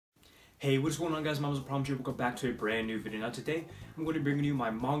Hey, what's going on guys, Mamas of Prom here. Welcome back to a brand new video. Now today, I'm going to be bringing you my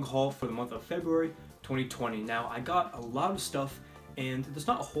manga haul for the month of February 2020. Now, I got a lot of stuff, and there's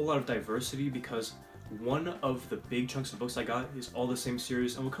not a whole lot of diversity because one of the big chunks of books I got is all the same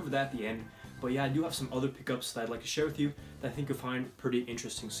series, and we'll cover that at the end. But yeah, I do have some other pickups that I'd like to share with you that I think you'll find pretty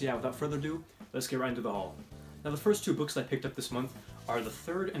interesting. So yeah, without further ado, let's get right into the haul. Now, the first two books that I picked up this month are the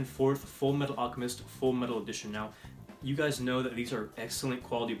third and fourth Full Metal Alchemist Full Metal Edition. Now, you guys know that these are excellent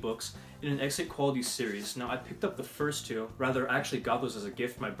quality books in an excellent quality series. Now, I picked up the first two, rather I actually got those as a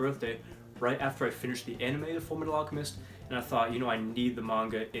gift for my birthday right after I finished the anime of Full Metal Alchemist, and I thought, you know, I need the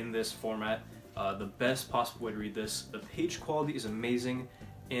manga in this format, the best possible way to read this. The page quality is amazing,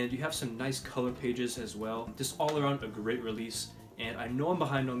 and you have some nice color pages as well. Just all around a great release, and I know I'm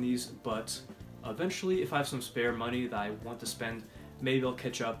behind on these, but eventually if I have some spare money that I want to spend, maybe I'll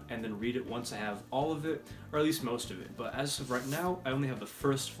catch up and then read it once I have all of it, or at least most of it. But as of right now, I only have the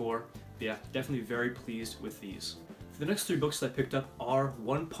first four. But yeah, definitely very pleased with these. The next three books that I picked up are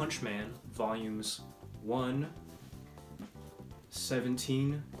One Punch Man, volumes 1,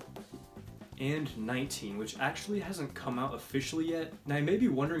 17, and 19, which actually hasn't come out officially yet. Now, you may be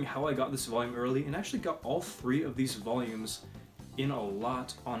wondering how I got this volume early, and I actually got all three of these volumes in a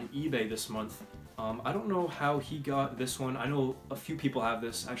lot on eBay this month. I don't know how he got this one. I know a few people have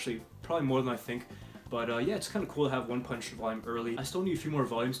this, actually probably more than I think, but yeah, it's kind of cool to have One Punch volume early. I still need a few more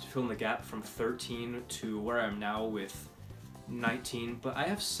volumes to fill in the gap from 13 to where I am now with 19, but I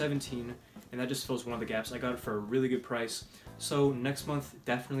have 17, and that just fills one of the gaps. I got it for a really good price, so next month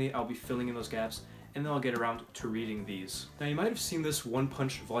definitely I'll be filling in those gaps, and then I'll get around to reading these. Now, you might have seen this One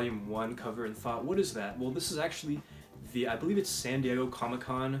Punch volume 1 cover and thought, what is that? Well, this is actually I believe it's San Diego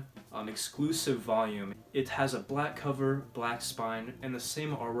Comic-Con exclusive volume. It has a black cover, black spine, and the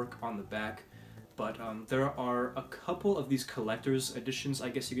same artwork on the back, but there are a couple of these collector's editions, I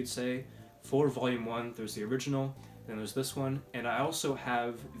guess you could say, for volume 1. There's the original, then there's this one, and I also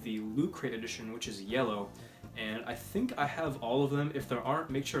have the Loot Crate edition, which is yellow, and I think I have all of them. If there aren't,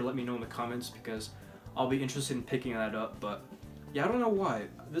 make sure to let me know in the comments because I'll be interested in picking that up. But yeah, I don't know why.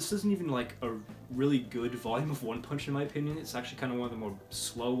 This isn't even like a really good volume of One Punch in my opinion. It's actually kind of one of the more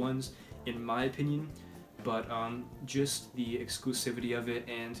slow ones in my opinion, but just the exclusivity of it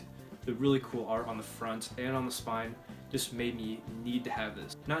and the really cool art on the front and on the spine just made me need to have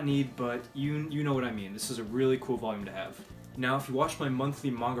this. Not need, but you know what I mean. This is a really cool volume to have. Now, if you watch my monthly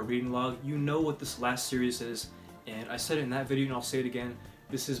manga reading log, you know what this last series is, and I said it in that video and I'll say it again.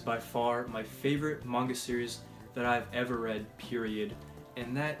 This is by far my favorite manga series that I've ever read, period,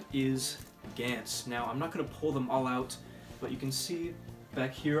 and that is Gantz. Now, I'm not going to pull them all out, but you can see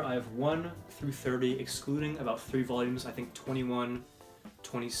back here I have 1 through 30, excluding about 3 volumes, I think 21,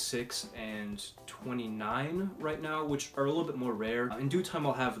 26, and 29 right now, which are a little bit more rare. In due time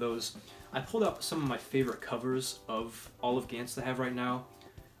I'll have those. I pulled out some of my favorite covers of all of Gantz that I have right now.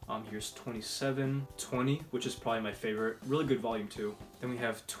 Here's 27, 20, which is probably my favorite, really good volume too. Then we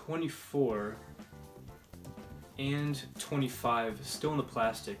have 24, and 25, still in the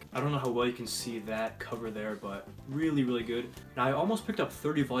plastic. I don't know how well you can see that cover there, but really, really good. Now, I almost picked up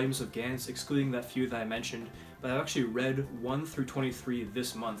 30 volumes of Gantz, excluding that few that I mentioned, but I've actually read 1 through 23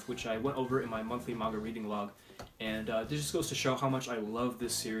 this month, which I went over in my monthly manga reading log, and this just goes to show how much I love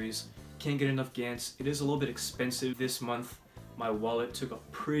this series. Can't get enough Gantz. It is a little bit expensive this month. My wallet took a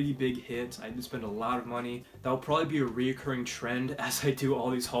pretty big hit. I did spend a lot of money. That'll probably be a reoccurring trend as I do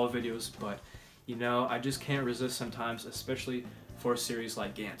all these haul videos, but you know, I just can't resist sometimes, especially for a series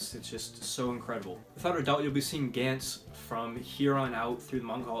like Gantz. It's just so incredible. Without a doubt, you'll be seeing Gantz from here on out through the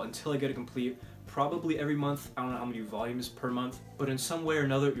manga haul until I get it complete. Probably every month. I don't know how many volumes per month, but in some way or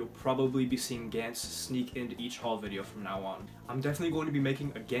another, you'll probably be seeing Gantz sneak into each haul video from now on. I'm definitely going to be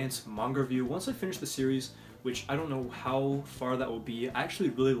making a Gantz manga review once I finish the series, which I don't know how far that will be. I actually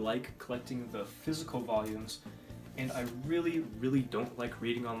really like collecting the physical volumes, and I really, really don't like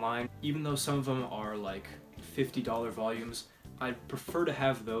reading online. Even though some of them are like $50 volumes, I'd prefer to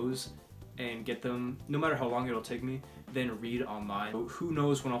have those and get them, no matter how long it'll take me, than read online. So who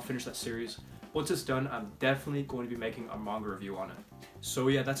knows when I'll finish that series. Once it's done, I'm definitely going to be making a manga review on it. So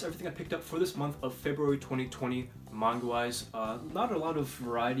yeah, that's everything I picked up for this month of February 2020, manga-wise. Not a lot of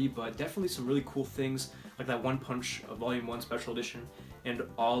variety, but definitely some really cool things, like that One Punch Volume 1 Special Edition, and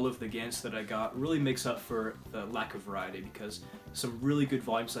all of the Gantz that I got really makes up for the lack of variety, because some really good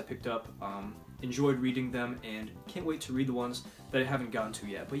volumes I picked up, enjoyed reading them, and can't wait to read the ones that I haven't gotten to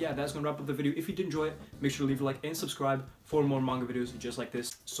yet. But yeah, that's gonna wrap up the video. If you did enjoy it, make sure to leave a like and subscribe for more manga videos just like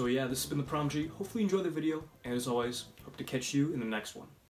this. So yeah, this has been the Prom G. Hopefully you enjoyed the video, and as always, hope to catch you in the next one.